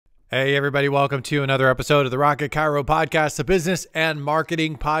Hey, everybody. Welcome to another episode of the Rocket Chiro Podcast, the business and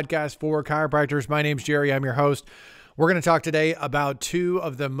marketing podcast for chiropractors. My name's Jerry. I'm your host. We're going to talk today about two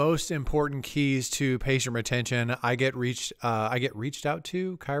of the most important keys to patient retention. I get reached out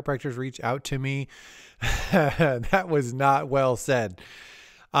to. Chiropractors reach out to me. That was not well said.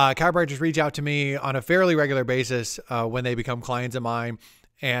 Chiropractors reach out to me on a fairly regular basis when they become clients of mine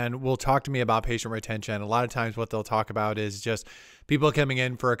and will talk to me about patient retention. A lot of times what they'll talk about is just people coming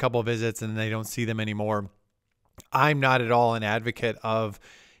in for a couple of visits and they don't see them anymore. I'm not at all an advocate of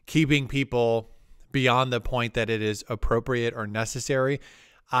keeping people beyond the point that it is appropriate or necessary.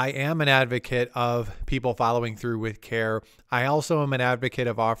 I am an advocate of people following through with care. I also am an advocate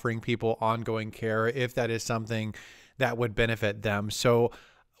of offering people ongoing care if that is something that would benefit them. So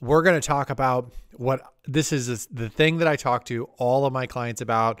we're going to talk about what this is the thing that I talk to all of my clients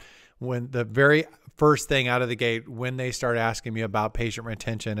about when the very first thing out of the gate, when they start asking me about patient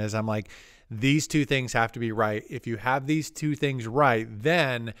retention, is I'm like, these two things have to be right. If you have these two things right,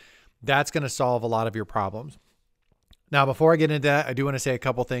 then that's going to solve a lot of your problems. Now, before I get into that, I do want to say a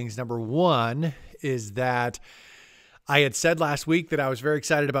couple things. Number one is that I had said last week that I was very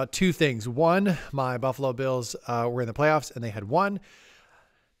excited about two things. One, my Buffalo Bills were in the playoffs and they had won.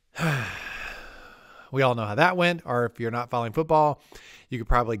 We all know how that went, or if you're not following football, you could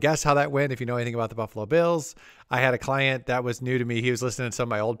probably guess how that went if you know anything about the Buffalo Bills. I had a client that was new to me. He was listening to some of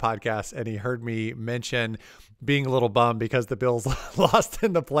my old podcasts and he heard me mention being a little bummed because the Bills lost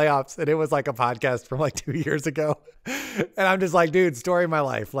in the playoffs. And it was like a podcast from like 2 years ago. And I'm just like, dude, story of my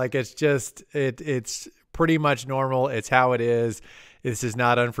life. Like, it's just, it's pretty much normal. It's how it is. This is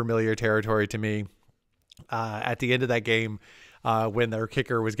not unfamiliar territory to me. At the end of that game, when their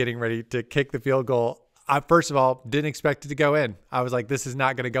kicker was getting ready to kick the field goal, I, first of all, didn't expect it to go in. I was like, this is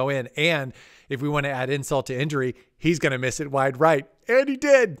not going to go in. And if we want to add insult to injury, he's going to miss it wide right. And he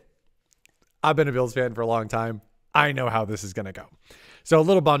did. I've been a Bills fan for a long time. I know how this is going to go. So a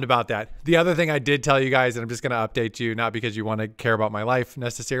little bummed about that. The other thing I did tell you guys, and I'm just going to update you, not because you want to care about my life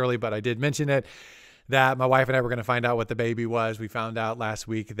necessarily, but I did mention it, that my wife and I were going to find out what the baby was. We found out last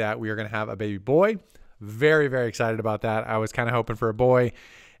week that we were going to have a baby boy. Very, very excited about that. I was kind of hoping for a boy.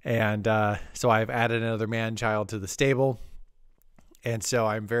 And so I've added another man child to the stable. And so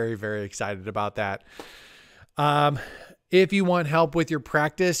I'm very, very excited about that. If you want help with your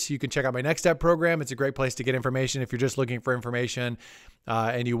practice, you can check out my Next Step program. It's a great place to get information. If you're just looking for information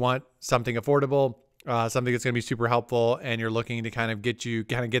and you want something affordable, something that's going to be super helpful, and you're looking to kind of get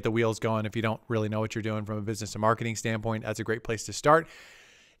the wheels going. If you don't really know what you're doing from a business and marketing standpoint, that's a great place to start.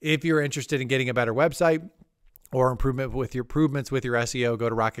 If you're interested in getting a better website or improvements with your SEO, go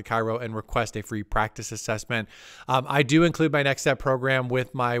to Rocket Chiro and request a free practice assessment. I do include my Next Step program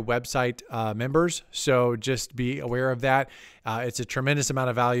with my website members, so just be aware of that. It's a tremendous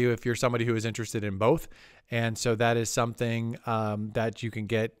amount of value if you're somebody who is interested in both, and so that is something that you can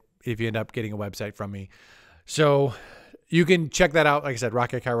get if you end up getting a website from me. So you can check that out. Like I said,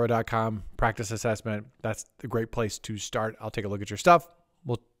 rocketchiro.com, practice assessment. That's a great place to start. I'll take a look at your stuff.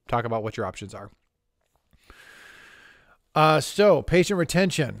 We'll talk about what your options are. So patient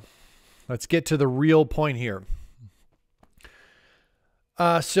retention. Let's get to the real point here.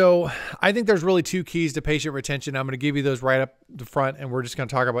 So I think there's really two keys to patient retention. I'm going to give you those right up the front, and we're just going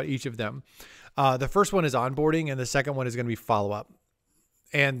to talk about each of them. The first one is onboarding, and the second one is going to be follow-up.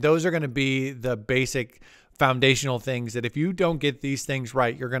 And those are going to be the basic foundational things that if you don't get these things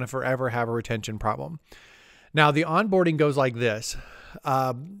right, you're going to forever have a retention problem. Now, the onboarding goes like this.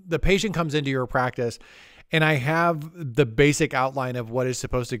 The patient comes into your practice and I have the basic outline of what is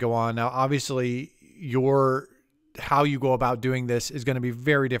supposed to go on. Now, obviously, how you go about doing this is going to be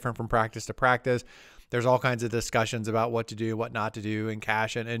very different from practice to practice. There's all kinds of discussions about what to do, what not to do, and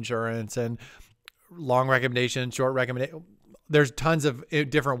cash and insurance and long recommendation, short recommendation. There's tons of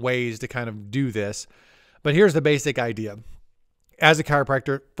different ways to kind of do this. But here's the basic idea. As a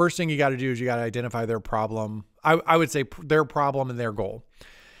chiropractor, first thing you got to do is you got to identify their problem. I would say their problem and their goal.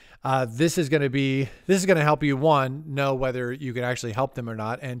 This is going to help you, one, know whether you can actually help them or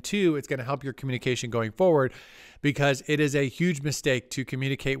not. And two, it's going to help your communication going forward, because it is a huge mistake to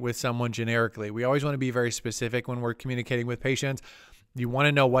communicate with someone generically. We always want to be very specific when we're communicating with patients. You want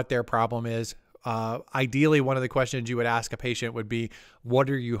to know what their problem is. Ideally, one of the questions you would ask a patient would be, what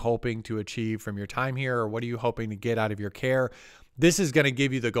are you hoping to achieve from your time here? Or what are you hoping to get out of your care? This is going to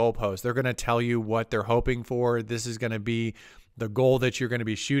give you the goalpost. They're going to tell you what they're hoping for. This is going to be the goal that you're going to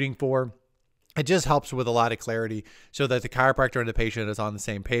be shooting for. It just helps with a lot of clarity so that the chiropractor and the patient is on the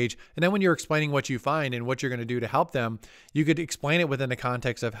same page. And then when you're explaining what you find and what you're going to do to help them, you could explain it within the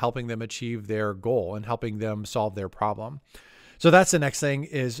context of helping them achieve their goal and helping them solve their problem. So that's the next thing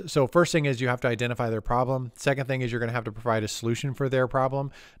is, so first thing is you have to identify their problem. Second thing is you're going to have to provide a solution for their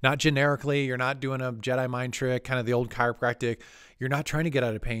problem, not generically. You're not doing a Jedi mind trick, kind of the old chiropractic. You're not trying to get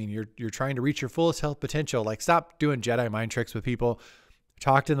out of pain. You're trying to reach your fullest health potential. Like, stop doing Jedi mind tricks with people.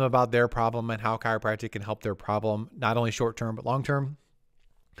 Talk to them about their problem and how chiropractic can help their problem, not only short-term, but long-term.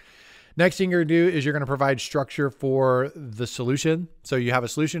 Next thing you're going to do is you're going to provide structure for the solution. So you have a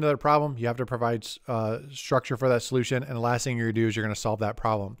solution to their problem. You have to provide structure for that solution. And the last thing you're going to do is you're going to solve that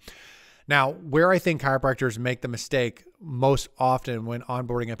problem. Now, where I think chiropractors make the mistake most often when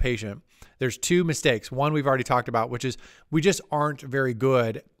onboarding a patient, there's two mistakes. One we've already talked about, which is we just aren't very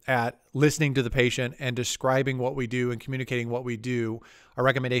good at listening to the patient and describing what we do and communicating what we do, our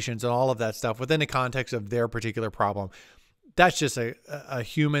recommendations and all of that stuff within the context of their particular problem. That's just a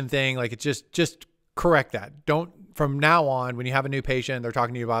human thing. Like, it's just correct that. Don't, from now on, when you have a new patient, they're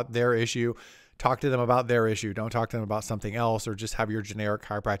talking to you about their issue, talk to them about their issue. Don't talk to them about something else, or just have your generic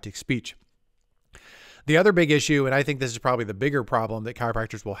chiropractic speech. The other big issue, and I think this is probably the bigger problem that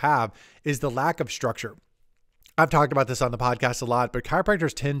chiropractors will have, is the lack of structure. I've talked about this on the podcast a lot, but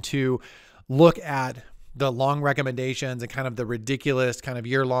chiropractors tend to look at the long recommendations and kind of the ridiculous kind of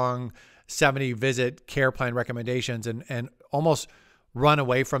year-long 70 visit care plan recommendations and almost run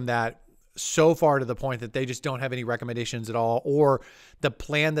away from that so far to the point that they just don't have any recommendations at all, or the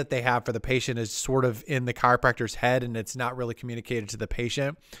plan that they have for the patient is sort of in the chiropractor's head and it's not really communicated to the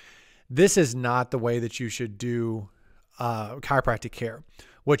patient. This is not the way that you should do chiropractic care.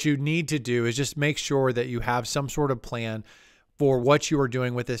 What you need to do is just make sure that you have some sort of plan for what you are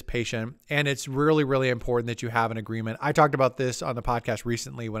doing with this patient. And it's really, really important that you have an agreement. I talked about this on the podcast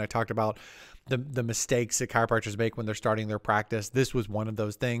recently when I talked about the mistakes that chiropractors make when they're starting their practice. This was one of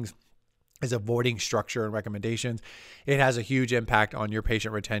those things, is avoiding structure and recommendations. It has a huge impact on your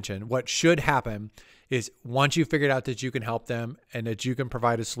patient retention. What should happen is, once you figured out that you can help them and that you can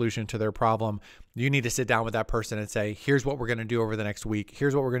provide a solution to their problem, you need to sit down with that person and say, here's what we're going to do over the next week.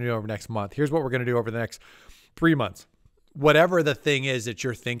 Here's what we're going to do over the next month. Here's what we're going to do over the next 3 months. Whatever the thing is that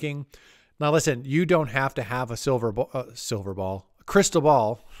you're thinking. Now, listen, you don't have to have a crystal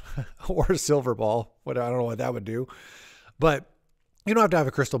ball or a silver ball. I don't know what that would do, but you don't have to have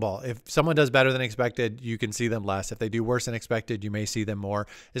a crystal ball. If someone does better than expected, you can see them less. If they do worse than expected, you may see them more.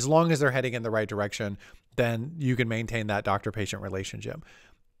 As long as they're heading in the right direction, then you can maintain that doctor-patient relationship.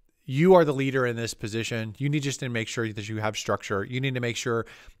 You are the leader in this position. You need just to make sure that you have structure. You need to make sure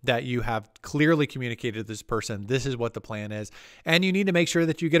that you have clearly communicated to this person, this is what the plan is. And you need to make sure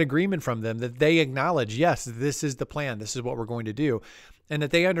that you get agreement from them, that they acknowledge, yes, this is the plan. This is what we're going to do. And that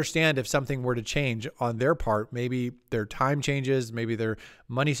they understand if something were to change on their part, maybe their time changes, maybe their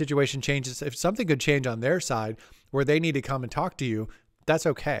money situation changes. If something could change on their side where they need to come and talk to you, that's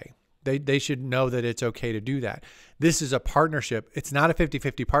okay. They should know that it's okay to do that. This is a partnership. It's not a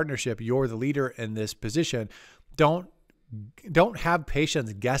 50-50 partnership. You're the leader in this position. Don't have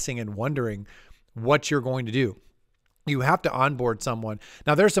patients guessing and wondering what you're going to do. You have to onboard someone.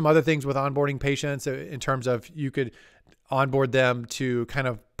 Now, there's some other things with onboarding patients in terms of, you could onboard them to kind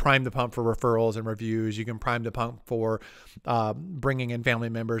of prime the pump for referrals and reviews. You can prime the pump for bringing in family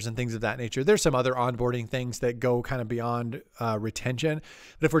members and things of that nature. There's some other onboarding things that go kind of beyond retention.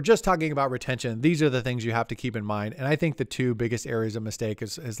 But if we're just talking about retention, these are the things you have to keep in mind. And I think the two biggest areas of mistake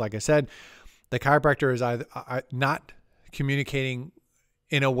is like I said, the chiropractor is either not communicating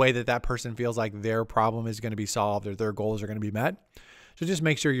in a way that that person feels like their problem is going to be solved or their goals are going to be met. So just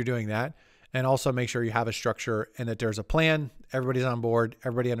make sure you're doing that. And also make sure you have a structure and that there's a plan. Everybody's on board.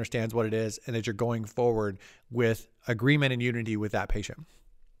 Everybody understands what it is, and that you're going forward with agreement and unity with that patient.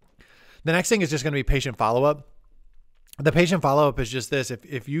 The next thing is just going to be patient follow-up. The patient follow-up is just this.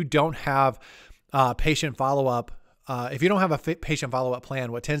 If you don't have patient follow-up, if you don't have a patient follow-up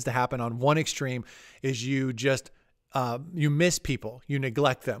plan, what tends to happen on one extreme is you just you miss people, you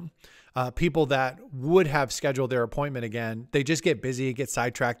neglect them. People that would have scheduled their appointment again, they just get busy, get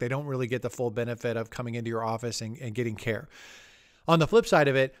sidetracked. They don't really get the full benefit of coming into your office and getting care. On the flip side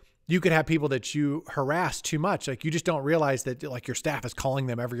of it, you could have people that you harass too much. Like, you just don't realize that, like, your staff is calling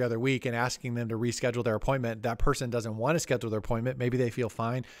them every other week and asking them to reschedule their appointment. That person doesn't want to schedule their appointment. Maybe they feel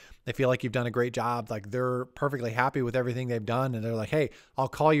fine. They feel like you've done a great job. Like, they're perfectly happy with everything they've done. And they're like, hey, I'll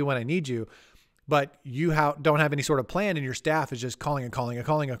call you when I need you. But you don't have any sort of plan, and your staff is just calling,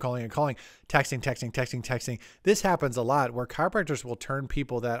 texting. This happens a lot, where chiropractors will turn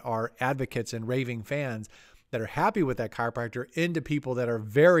people that are advocates and raving fans that are happy with that chiropractor into people that are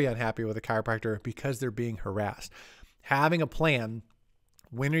very unhappy with the chiropractor because they're being harassed. Having a plan.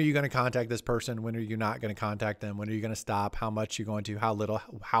 When are you going to contact this person? When are you not going to contact them? When are you going to stop? How much are you going to? How little?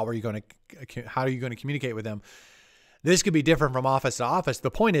 How are you going to communicate with them? This could be different from office to office. The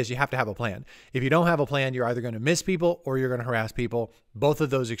point is you have to have a plan. If you don't have a plan, you're either going to miss people or you're going to harass people. Both of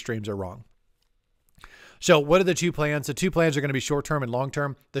those extremes are wrong. So what are the two plans? The two plans are going to be short-term and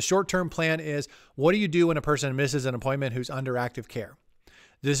long-term. The short-term plan is, what do you do when a person misses an appointment who's under active care?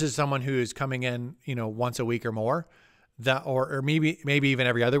 This is someone who is coming in, once a week or more, or maybe even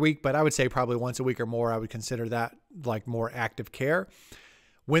every other week, but I would say probably once a week or more. I would consider that like more active care.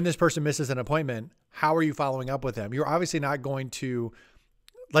 When this person misses an appointment, how are you following up with them? You're obviously not going to,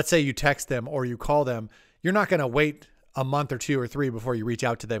 let's say you text them or you call them. You're not going to wait a month or 2 or 3 before you reach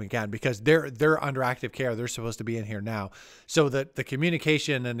out to them again, because they're under active care. They're supposed to be in here now. So that the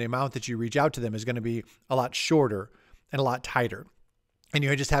communication and the amount that you reach out to them is going to be a lot shorter and a lot tighter. And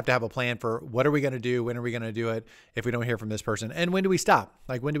you just have to have a plan for, what are we going to do? When are we going to do it if we don't hear from this person? And when do we stop?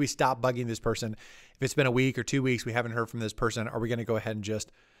 Like, when do we stop bugging this person? If it's been a week or 2 weeks, we haven't heard from this person, are we going to go ahead and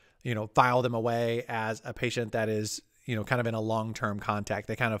just, file them away as a patient that is, kind of in a long-term contact?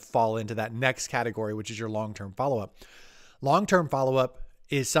 They kind of fall into that next category, which is your long-term follow-up. Long-term follow-up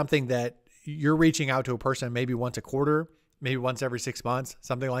is something that you're reaching out to a person maybe once a quarter, maybe once every 6 months,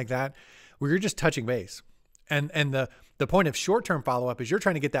 something like that, where you're just touching base. And the point of short-term follow-up is you're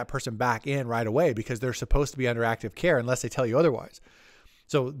trying to get that person back in right away, because they're supposed to be under active care unless they tell you otherwise.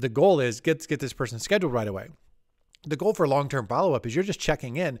 So the goal is get this person scheduled right away. The goal for long-term follow-up is you're just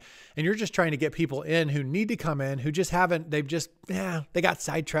checking in, and you're just trying to get people in who need to come in, who just haven't, they got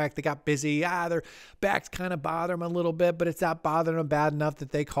sidetracked, they got busy, their backs kind of bother them a little bit, but it's not bothering them bad enough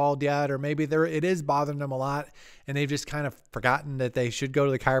that they called yet, or maybe it is bothering them a lot, and they've just kind of forgotten that they should go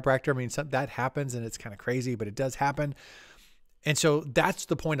to the chiropractor. I mean, that happens, and it's kind of crazy, but it does happen. And so that's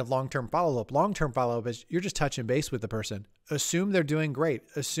the point of long-term follow-up. Long-term follow-up is you're just touching base with the person. Assume they're doing great.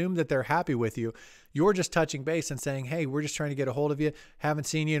 Assume that they're happy with you. You're just touching base and saying, hey, we're just trying to get a hold of you. Haven't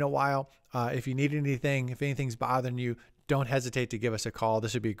seen you in a while. If you need anything, if anything's bothering you, don't hesitate to give us a call.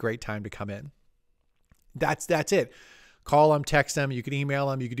 This would be a great time to come in. That's it. Call them, text them. You can email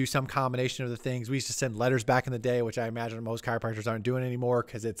them. You could do some combination of the things. We used to send letters back in the day, which I imagine most chiropractors aren't doing anymore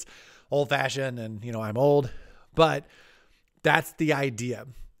because it's old-fashioned and, I'm old. But that's the idea.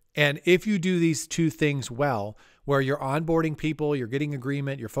 And if you do these two things well, where you're onboarding people, you're getting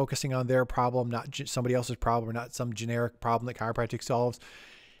agreement, you're focusing on their problem, not somebody else's problem, or not some generic problem that chiropractic solves.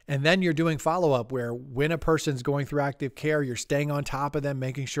 And then you're doing follow-up where when a person's going through active care, you're staying on top of them,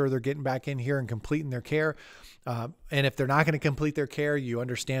 making sure they're getting back in here and completing their care. And if they're not going to complete their care, you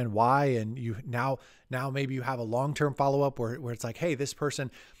understand why. And you now maybe you have a long-term follow-up where it's like, hey, this person,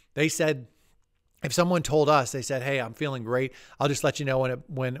 they said, if someone told us, they said, hey, I'm feeling great, I'll just let you know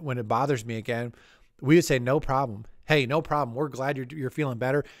when it bothers me again, we would say, no problem. Hey, no problem. We're glad you're feeling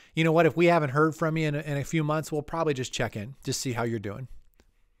better. You know what? If we haven't heard from you in a few months, we'll probably just check in, just see how you're doing.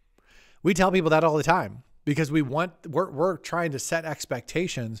 We tell people that all the time because we're trying to set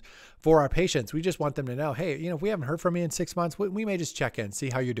expectations for our patients. We just want them to know, hey, if we haven't heard from you in 6 months, we may just check in, see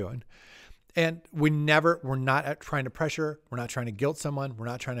how you're doing. And we're not trying to pressure. We're not trying to guilt someone. We're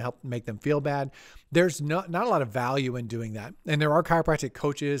not trying to help make them feel bad. There's not a lot of value in doing that. And there are chiropractic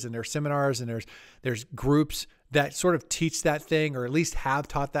coaches and there's seminars and there's groups that sort of teach that thing, or at least have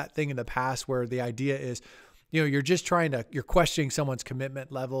taught that thing in the past, where the idea is, you're just you're questioning someone's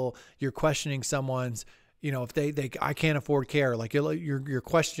commitment level. You're questioning someone's, if I can't afford care, like you're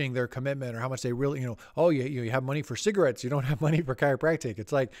questioning their commitment or how much they really, you have money for cigarettes. You don't have money for chiropractic.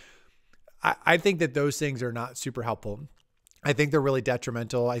 It's like, I think that those things are not super helpful. I think they're really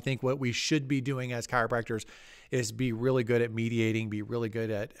detrimental. I think what we should be doing as chiropractors is be really good at mediating, be really good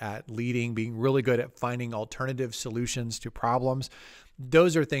at leading, being really good at finding alternative solutions to problems.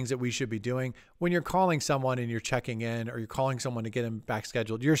 Those are things that we should be doing. When you're calling someone and you're checking in, or you're calling someone to get them back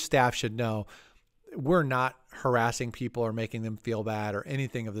scheduled, your staff should know we're not harassing people or making them feel bad or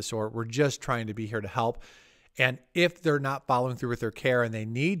anything of the sort. We're just trying to be here to help. And if they're not following through with their care and they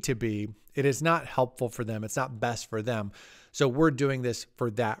need to be, it is not helpful for them. It's not best for them. So we're doing this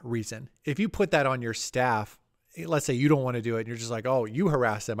for that reason. If you put that on your staff, let's say you don't want to do it and you're just like, oh, you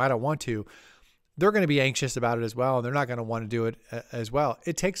harass them, I don't want to. They're going to be anxious about it as well. And they're not going to want to do it as well.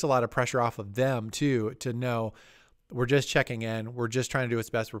 It takes a lot of pressure off of them too, to know we're just checking in. We're just trying to do what's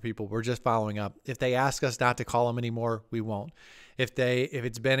best for people. We're just following up. If they ask us not to call them anymore, we won't. If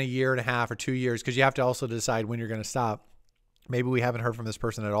it's been a year and a half or 2 years, because you have to also decide when you're going to stop. Maybe we haven't heard from this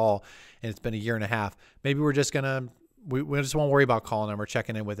person at all, and it's been a year and a half. Maybe we're just going to, we just won't worry about calling them or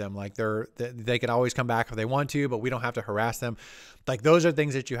checking in with them. Like they can always come back if they want to, but we don't have to harass them. Like, those are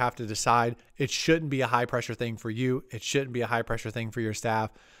things that you have to decide. It shouldn't be a high pressure thing for you. It shouldn't be a high pressure thing for your staff.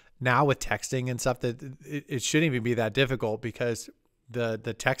 Now with texting and stuff, that it shouldn't even be that difficult, because the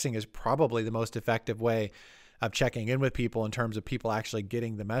texting is probably the most effective way of checking in with people in terms of people actually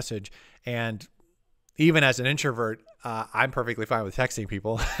getting the message. And even as an introvert, I'm perfectly fine with texting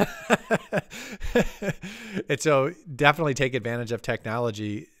people. And so definitely take advantage of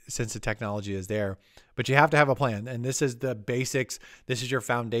technology since the technology is there. But you have to have a plan. And this is the basics. This is your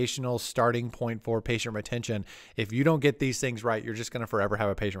foundational starting point for patient retention. If you don't get these things right, you're just going to forever have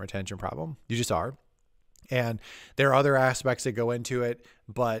a patient retention problem. You just are. And there are other aspects that go into it,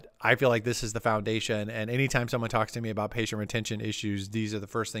 but I feel like this is the foundation. And anytime someone talks to me about patient retention issues, these are the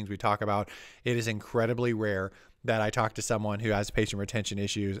first things we talk about. It is incredibly rare that I talk to someone who has patient retention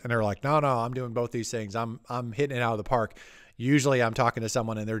issues and they're like, no, I'm doing both these things. I'm hitting it out of the park. Usually I'm talking to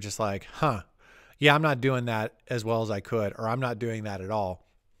someone and they're just like, yeah, I'm not doing that as well as I could, or I'm not doing that at all.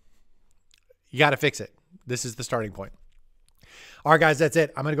 You got to fix it. This is the starting point. All right, guys, that's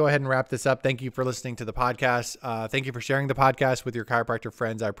it. I'm going to go ahead and wrap this up. Thank you for listening to the podcast. Thank you for sharing the podcast with your chiropractor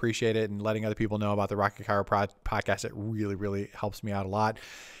friends. I appreciate it, and letting other people know about the Rocket Chiropractic podcast. It really, really helps me out a lot.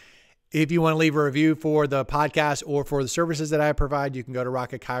 If you want to leave a review for the podcast or for the services that I provide, you can go to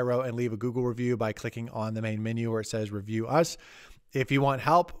Rocket Chiro and leave a Google review by clicking on the main menu where it says Review Us. If you want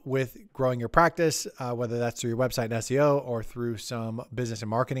help with growing your practice, whether that's through your website and SEO or through some business and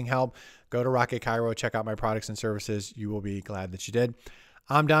marketing help, go to Rocket Chiro, check out my products and services. You will be glad that you did.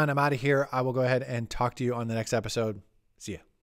 I'm done. I'm out of here. I will go ahead and talk to you on the next episode. See ya.